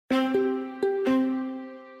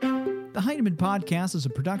The Heinemann Podcast is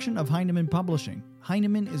a production of Heinemann Publishing.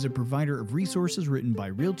 Heinemann is a provider of resources written by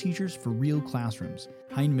real teachers for real classrooms.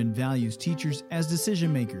 Heinemann values teachers as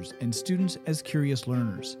decision makers and students as curious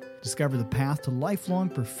learners. Discover the path to lifelong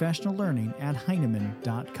professional learning at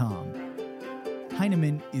Heinemann.com.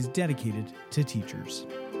 Heinemann is dedicated to teachers.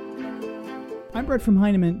 I'm Brett from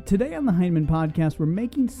Heinemann. Today on the Heinemann Podcast, we're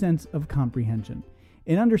making sense of comprehension.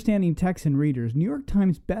 In Understanding Text and Readers, New York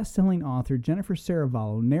Times best-selling author Jennifer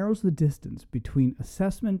Serravallo narrows the distance between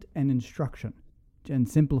assessment and instruction. Jen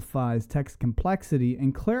simplifies text complexity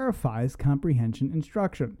and clarifies comprehension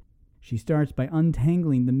instruction. She starts by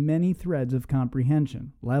untangling the many threads of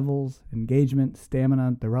comprehension: levels, engagement,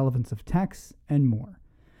 stamina, the relevance of text, and more.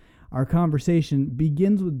 Our conversation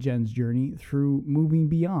begins with Jen's journey through moving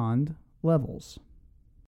beyond levels.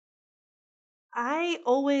 I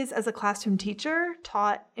always, as a classroom teacher,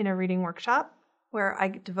 taught in a reading workshop where I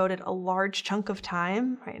devoted a large chunk of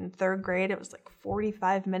time. Right, in third grade, it was like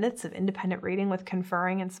 45 minutes of independent reading with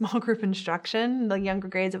conferring and small group instruction. In the younger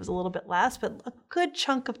grades, it was a little bit less, but a good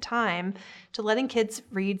chunk of time to letting kids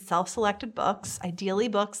read self-selected books, ideally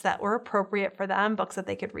books that were appropriate for them, books that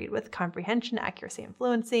they could read with comprehension, accuracy, and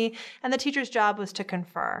fluency. And the teacher's job was to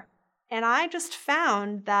confer. And I just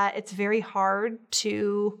found that it's very hard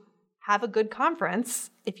to have a good conference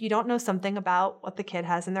if you don't know something about what the kid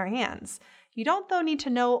has in their hands. You don't, though, need to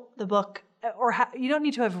know the book, or you don't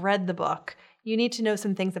need to have read the book. You need to know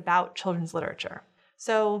some things about children's literature.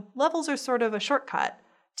 So levels are sort of a shortcut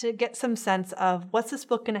to get some sense of what's this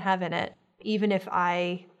book going to have in it, even if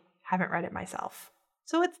I haven't read it myself.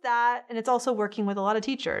 So it's that, and it's also working with a lot of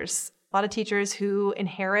teachers who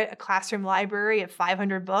inherit a classroom library of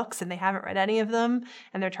 500 books and they haven't read any of them,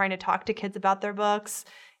 and they're trying to talk to kids about their books.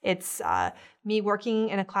 It's me working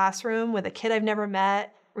in a classroom with a kid I've never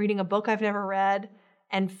met, reading a book I've never read,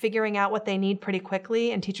 and figuring out what they need pretty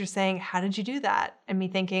quickly, and teachers saying, "How did you do that?" And me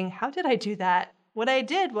thinking, "How did I do that?" What I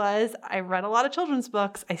did was I read a lot of children's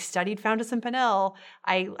books. I studied Fountas and Pinnell.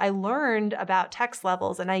 I learned about text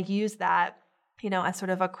levels, and I used that, as sort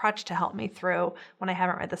of a crutch to help me through when I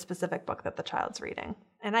haven't read the specific book that the child's reading.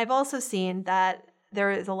 And I've also seen that there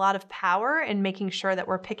is a lot of power in making sure that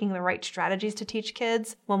we're picking the right strategies to teach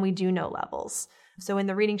kids when we do know levels. So in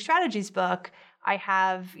the Reading Strategies book, I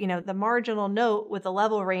have, the marginal note with the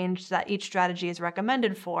level range that each strategy is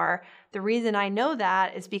recommended for. The reason I know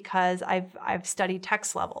that is because I've studied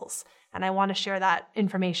text levels, and I want to share that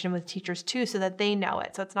information with teachers too so that they know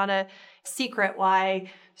it. So it's not a secret why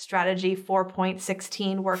strategy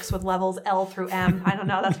 4.16 works with levels L through M. I don't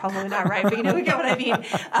know, that's probably not right, but we get what I mean.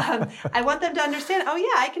 I want them to understand,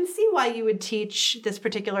 I can see why you would teach this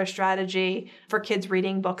particular strategy for kids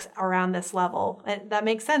reading books around this level. That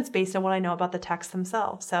makes sense based on what I know about the text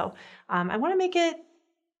themselves. So I want to make it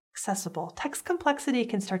accessible. Text complexity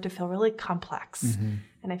can start to feel really complex. Mm-hmm.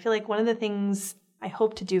 And I feel like one of the things I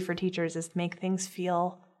hope to do for teachers is make things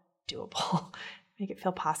feel doable. Make it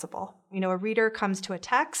feel possible. A reader comes to a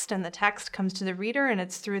text and the text comes to the reader, and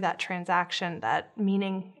it's through that transaction that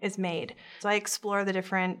meaning is made. So I explore the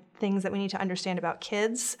different things that we need to understand about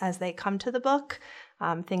kids as they come to the book,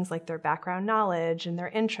 things like their background knowledge and their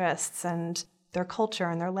interests and their culture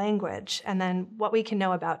and their language, and then what we can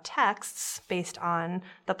know about texts based on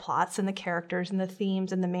the plots and the characters and the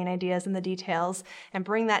themes and the main ideas and the details, and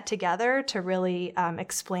bring that together to really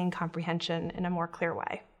explain comprehension in a more clear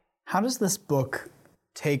way. How does this book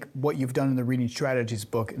take what you've done in the Reading Strategies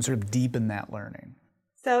book and sort of deepen that learning?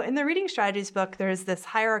 So in the Reading Strategies book, there's this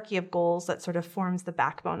hierarchy of goals that sort of forms the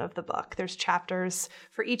backbone of the book. There's chapters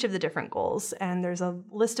for each of the different goals, and there's a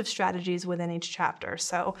list of strategies within each chapter.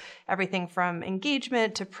 So everything from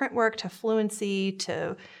engagement to print work to fluency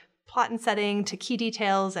to plot and setting to key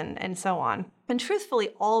details and so on. And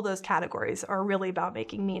truthfully, all those categories are really about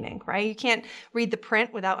making meaning, right? You can't read the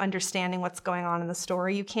print without understanding what's going on in the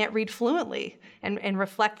story. You can't read fluently and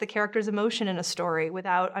reflect the character's emotion in a story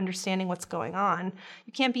without understanding what's going on.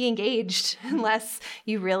 You can't be engaged unless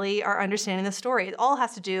you really are understanding the story. It all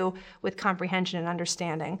has to do with comprehension and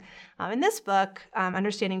understanding. In this book,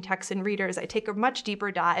 Understanding Text and Readers, I take a much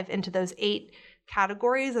deeper dive into those 8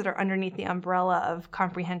 categories that are underneath the umbrella of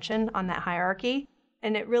comprehension on that hierarchy.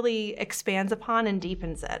 And it really expands upon and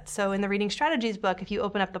deepens it. So in the Reading Strategies book, if you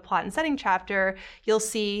open up the plot and setting chapter, you'll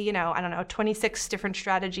see, 26 different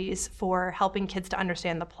strategies for helping kids to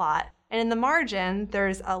understand the plot. And in the margin,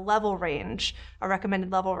 there's a level range, a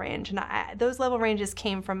recommended level range. And those level ranges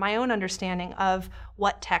came from my own understanding of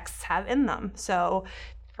what texts have in them. So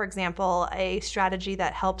For example, a strategy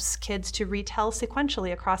that helps kids to retell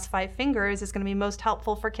sequentially across 5 fingers is going to be most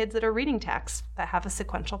helpful for kids that are reading texts that have a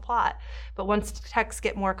sequential plot. But once texts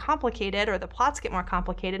get more complicated or the plots get more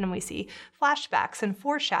complicated and we see flashbacks and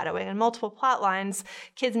foreshadowing and multiple plot lines,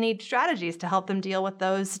 kids need strategies to help them deal with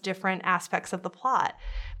those different aspects of the plot.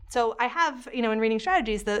 So I have, in reading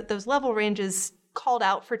strategies, those level ranges called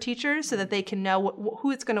out for teachers so that they can know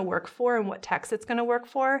who it's going to work for and what text it's going to work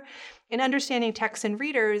for. In understanding texts and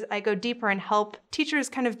readers, I go deeper and help teachers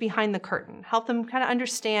kind of behind the curtain, help them kind of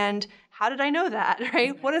understand, how did I know that,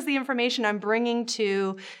 right? What is the information I'm bringing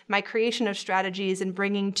to my creation of strategies and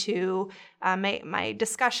bringing to my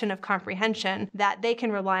discussion of comprehension that they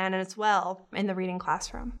can rely on as well in the reading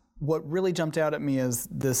classroom? What really jumped out at me is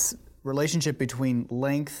this relationship between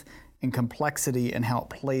length and complexity and how it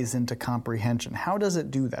plays into comprehension. How does it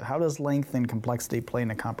do that? How does length and complexity play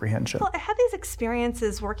into comprehension? Well, I had these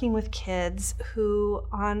experiences working with kids who,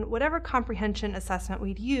 on whatever comprehension assessment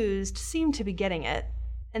we'd used, seemed to be getting it.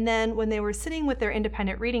 And then when they were sitting with their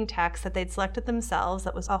independent reading text that they'd selected themselves,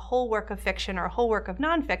 that was a whole work of fiction or a whole work of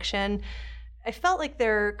nonfiction, I felt like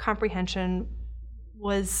their comprehension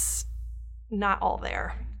was not all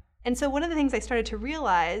there. And so one of the things I started to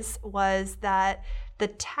realize was that the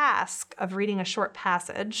task of reading a short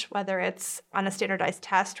passage, whether it's on a standardized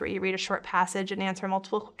test where you read a short passage and answer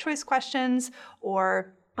multiple choice questions,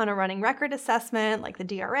 or on a running record assessment like the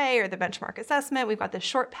DRA or the benchmark assessment, we've got this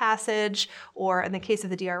short passage, or in the case of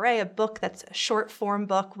the DRA, a book that's a short form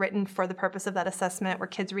book written for the purpose of that assessment where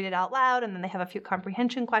kids read it out loud and then they have a few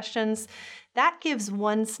comprehension questions. That gives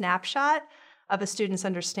one snapshot of a student's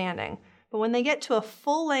understanding. But when they get to a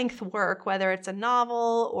full-length work, whether it's a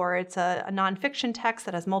novel or it's a nonfiction text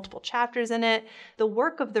that has multiple chapters in it, the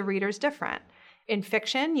work of the reader is different. In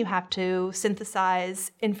fiction, you have to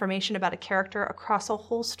synthesize information about a character across a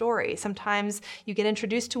whole story. Sometimes you get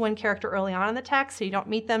introduced to one character early on in the text, so you don't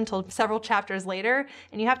meet them till several chapters later,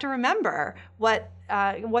 and you have to remember what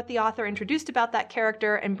the author introduced about that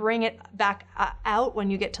character and bring it back out when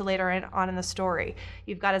you get to later on in the story.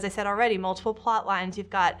 You've got, as I said already, multiple plot lines. You've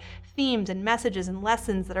got themes and messages and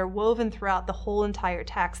lessons that are woven throughout the whole entire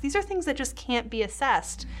text. These are things that just can't be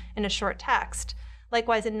assessed in a short text.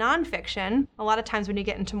 Likewise, in nonfiction, a lot of times when you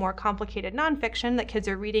get into more complicated nonfiction that kids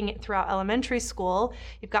are reading it throughout elementary school,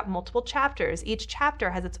 you've got multiple chapters. Each chapter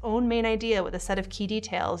has its own main idea with a set of key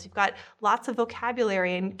details. You've got lots of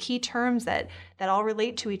vocabulary and key terms that all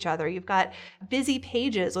relate to each other. You've got busy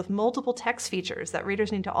pages with multiple text features that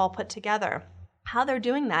readers need to all put together. How they're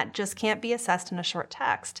doing that just can't be assessed in a short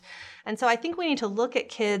text. And so I think we need to look at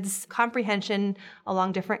kids' comprehension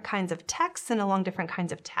along different kinds of texts and along different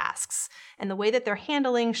kinds of tasks. And the way that they're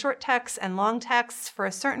handling short texts and long texts for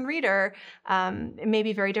a certain reader, it may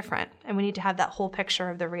be very different. And we need to have that whole picture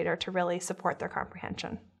of the reader to really support their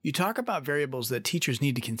comprehension. You talk about variables that teachers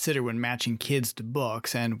need to consider when matching kids to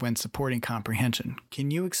books and when supporting comprehension. Can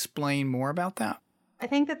you explain more about that? I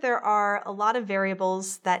think that there are a lot of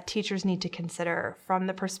variables that teachers need to consider from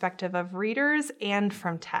the perspective of readers and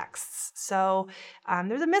from texts. So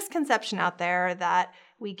there's a misconception out there that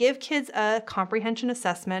we give kids a comprehension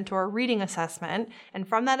assessment or a reading assessment, and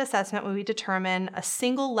from that assessment we determine a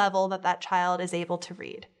single level that child is able to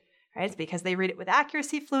read. Right? It's because they read it with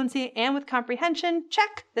accuracy, fluency, and with comprehension.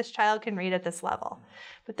 Check, this child can read at this level.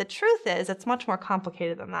 But the truth is, it's much more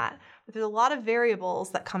complicated than that. There's a lot of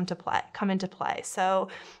variables that come into play. So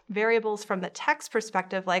variables from the text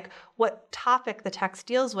perspective, like what topic the text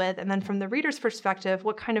deals with, and then from the reader's perspective,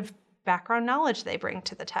 what kind of background knowledge they bring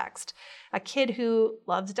to the text. A kid who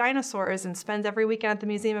loves dinosaurs and spends every weekend at the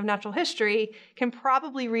Museum of Natural History can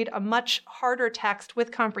probably read a much harder text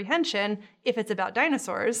with comprehension if it's about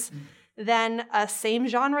dinosaurs than a same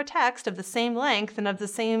genre text of the same length and of the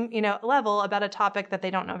same, level about a topic that they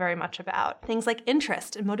don't know very much about. Things like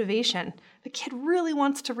interest and motivation. If a kid really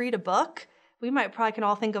wants to read a book, we probably can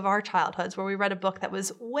all think of our childhoods where we read a book that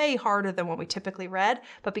was way harder than what we typically read,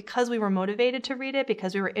 but because we were motivated to read it,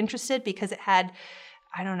 because we were interested, because it had,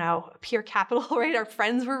 peer capital, right? Our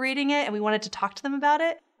friends were reading it and we wanted to talk to them about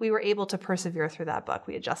it, we were able to persevere through that book.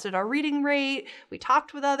 We adjusted our reading rate, we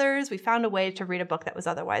talked with others, we found a way to read a book that was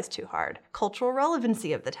otherwise too hard. Cultural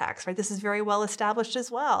relevancy of the text, right? This is very well established as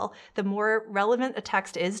well. The more relevant a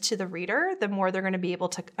text is to the reader, the more they're going to be able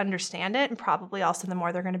to understand it, and probably also the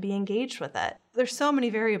more they're going to be engaged with it. There's so many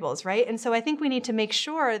variables, right? And so I think we need to make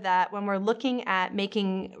sure that when we're looking at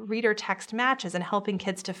making reader text matches and helping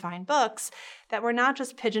kids to find books, that we're not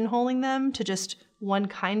just pigeonholing them to just one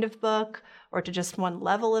kind of book or to just one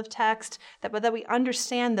level of text, but that we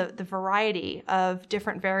understand the variety of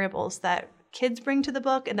different variables that kids bring to the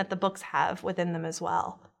book and that the books have within them as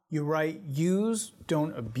well. You write, use,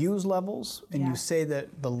 don't abuse levels, and you say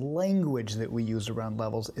that the language that we use around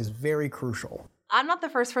levels is very crucial. I'm not the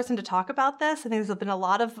first person to talk about this. I think there's been a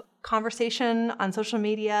lot of conversation on social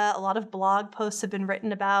media. A lot of blog posts have been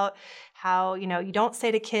written about how, you don't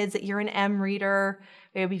say to kids that you're an M reader.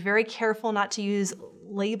 Be very careful not to use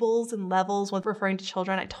labels and levels when referring to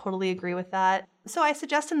children. I totally agree with that. So I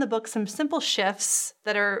suggest in the book some simple shifts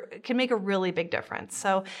that can make a really big difference.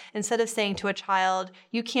 So instead of saying to a child,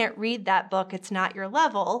 you can't read that book, it's not your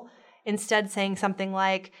level, instead saying something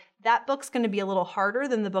like, that book's going to be a little harder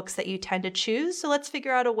than the books that you tend to choose. So let's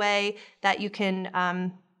figure out a way that you can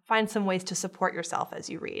find some ways to support yourself as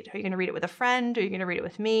you read. Are you going to read it with a friend? Or are you going to read it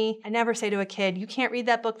with me? I never say to a kid, you can't read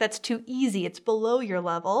that book. That's too easy. It's below your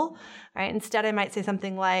level. Right? Instead, I might say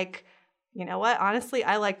something like, you know what? Honestly,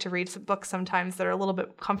 I like to read some books sometimes that are a little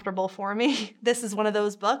bit comfortable for me. This is one of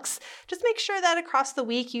those books. Just make sure that across the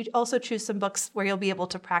week, you also choose some books where you'll be able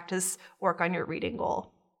to practice work on your reading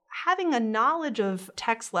goal. Having a knowledge of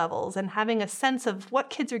text levels and having a sense of what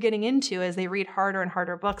kids are getting into as they read harder and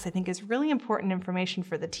harder books, I think is really important information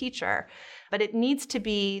for the teacher. But it needs to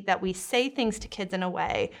be that we say things to kids in a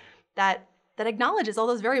way that acknowledges all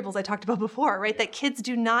those variables I talked about before, right? That kids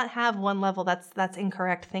do not have one level. That's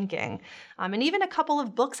incorrect thinking. And even a couple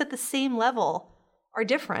of books at the same level are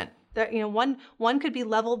different. One could be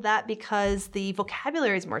leveled that because the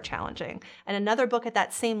vocabulary is more challenging, and another book at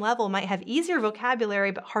that same level might have easier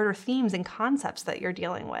vocabulary but harder themes and concepts that you're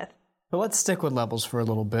dealing with. But let's stick with levels for a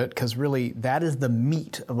little bit, because really that is the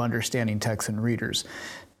meat of understanding text and readers.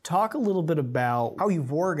 Talk a little bit about how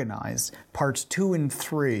you've organized parts 2 and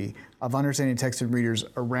 3 of understanding text and readers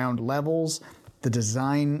around levels, the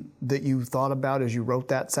design that you thought about as you wrote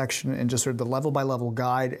that section, and just sort of the level-by-level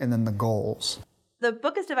guide, and then the goals. The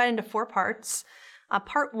book is divided into 4 parts.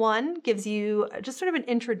 Part 1 gives you just sort of an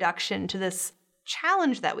introduction to this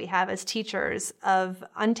challenge that we have as teachers of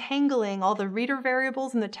untangling all the reader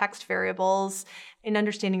variables and the text variables in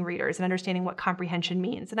understanding readers and understanding what comprehension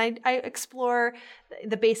means. And I explore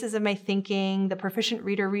the basis of my thinking, the proficient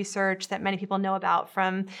reader research that many people know about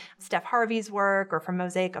from Steph Harvey's work or from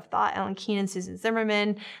Mosaic of Thought, Ellen Keene and Susan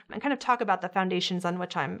Zimmerman, and kind of talk about the foundations on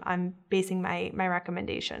which I'm basing my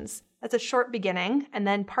recommendations. That's a short beginning. And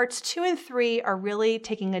then parts 2 and 3 are really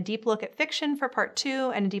taking a deep look at fiction for part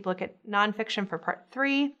 2 and a deep look at nonfiction for part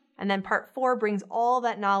 3. And then part 4 brings all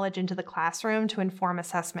that knowledge into the classroom to inform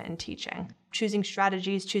assessment and teaching, choosing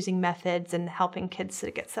strategies, choosing methods, and helping kids to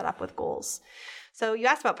get set up with goals. So you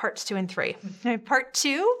asked about parts 2 and 3. Part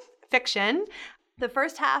 2, fiction. The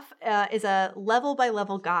first half is a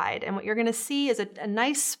level-by-level guide. And what you're going to see is a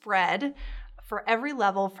nice spread for every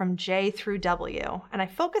level from J through W. And I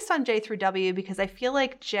focused on J through W because I feel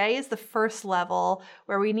like J is the first level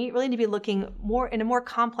where we really need to be looking in a more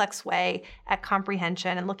complex way at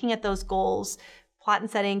comprehension and looking at those goals, plot and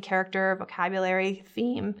setting, character, vocabulary,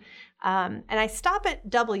 theme. And I stop at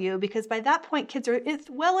W because by that point, kids are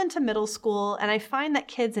well into middle school, and I find that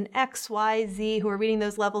kids in X, Y, Z who are reading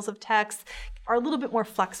those levels of text are a little bit more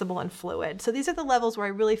flexible and fluid. So these are the levels where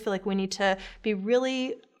I really feel like we need to be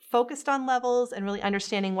really focused on levels and really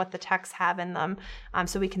understanding what the texts have in them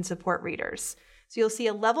so we can support readers. So you'll see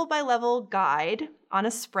a level-by-level guide on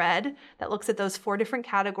a spread that looks at those 4 different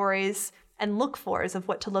categories and look-fors of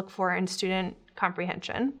what to look for in student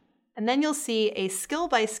comprehension. And then you'll see a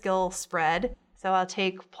skill-by-skill spread. So I'll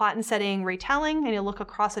take plot and setting retelling, and you'll look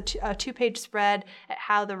across a 2-page spread at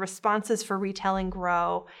how the responses for retelling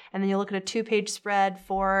grow. And then you'll look at a 2-page spread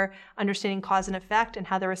for understanding cause and effect and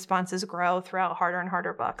how the responses grow throughout harder and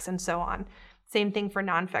harder books, and so on. Same thing for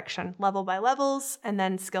nonfiction, level by levels, and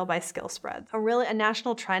then skill by skill spreads. A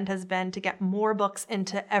national trend has been to get more books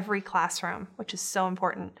into every classroom, which is so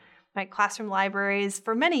important. My classroom libraries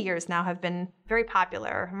for many years now have been very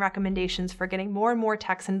popular. Recommendations for getting more and more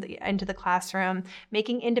text into the classroom,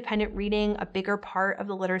 making independent reading a bigger part of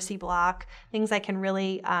the literacy block, things I can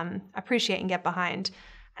really appreciate and get behind.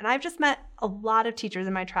 And I've just met a lot of teachers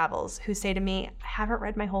in my travels who say to me, I haven't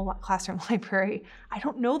read my whole classroom library. I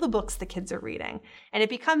don't know the books the kids are reading. And it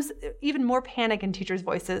becomes even more panic in teachers'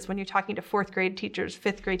 voices when you're talking to 4th grade teachers,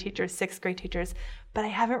 5th grade teachers, 6th grade teachers, but I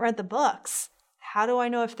haven't read the books. How do I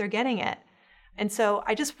know if they're getting it? And so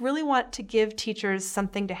I just really want to give teachers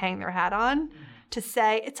something to hang their hat on, to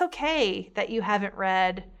say it's okay that you haven't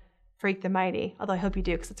read Freak the Mighty, although I hope you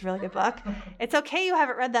do because it's a really good book. It's okay you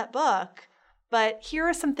haven't read that book, but here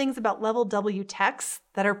are some things about level W texts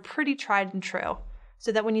that are pretty tried and true.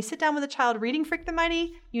 so that when you sit down with a child reading Frick the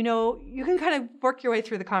Mighty, you know, you can kind of work your way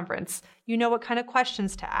through the conference. You know what kind of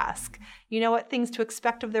questions to ask. You know what things to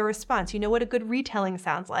expect of their response. You know what a good retelling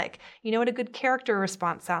sounds like. You know what a good character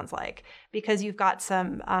response sounds like, because you've got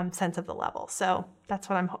some sense of the level. So that's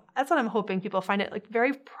what I'm hoping people find it like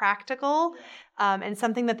very practical and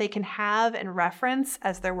something that they can have and reference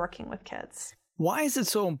as they're working with kids. Why is it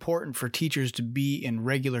so important for teachers to be in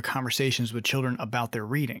regular conversations with children about their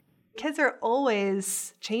reading? Kids are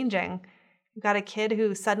always changing. You've got a kid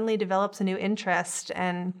who suddenly develops a new interest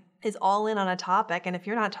and is all in on a topic. And if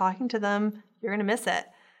you're not talking to them, you're going to miss it.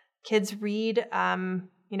 Kids read,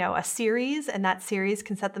 a series, and that series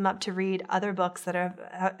can set them up to read other books that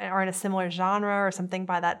are in a similar genre or something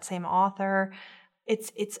by that same author.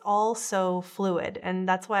 It's all so fluid. And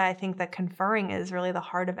that's why I think that conferring is really the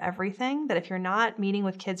heart of everything, that if you're not meeting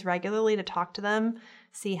with kids regularly to talk to them,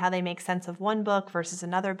 see how they make sense of one book versus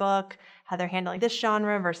another book, how they're handling this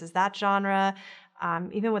genre versus that genre,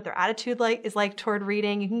 even what their attitude is like toward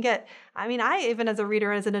reading. You can get, I even as a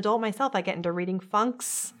reader, as an adult myself, I get into reading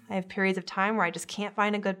funks. I have periods of time where I just can't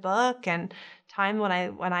find a good book, and time when I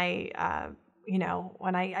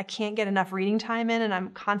can't get enough reading time in and I'm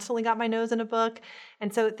constantly got my nose in a book.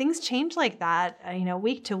 And so things change like that,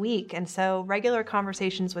 week to week. And so regular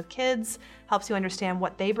conversations with kids helps you understand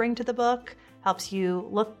what they bring to the book, helps you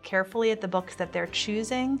look carefully at the books that they're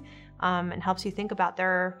choosing, and helps you think about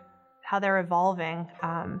how they're evolving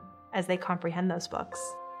as they comprehend those books.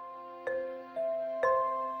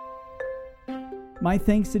 My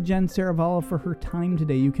thanks to Jen Serravallo for her time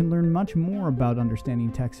today. You can learn much more about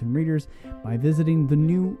understanding text and readers by visiting the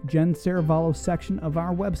new Jen Serravallo section of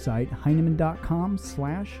our website,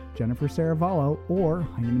 Heinemann.com/Jennifer Serravallo or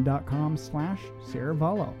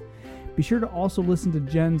Heinemann.com/Serravallo. Be sure to also listen to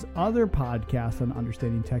Jen's other podcast on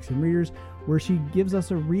understanding text and readers, where she gives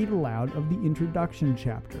us a read aloud of the introduction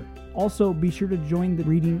chapter. Also, be sure to join the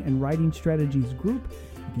Reading and Writing Strategies group.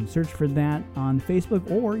 You can search for that on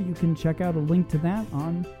Facebook, or you can check out a link to that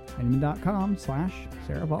on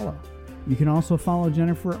Heinemann.com/Serravallo. You can also follow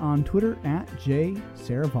Jennifer on Twitter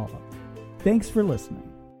 @JSerravallo. Thanks for listening.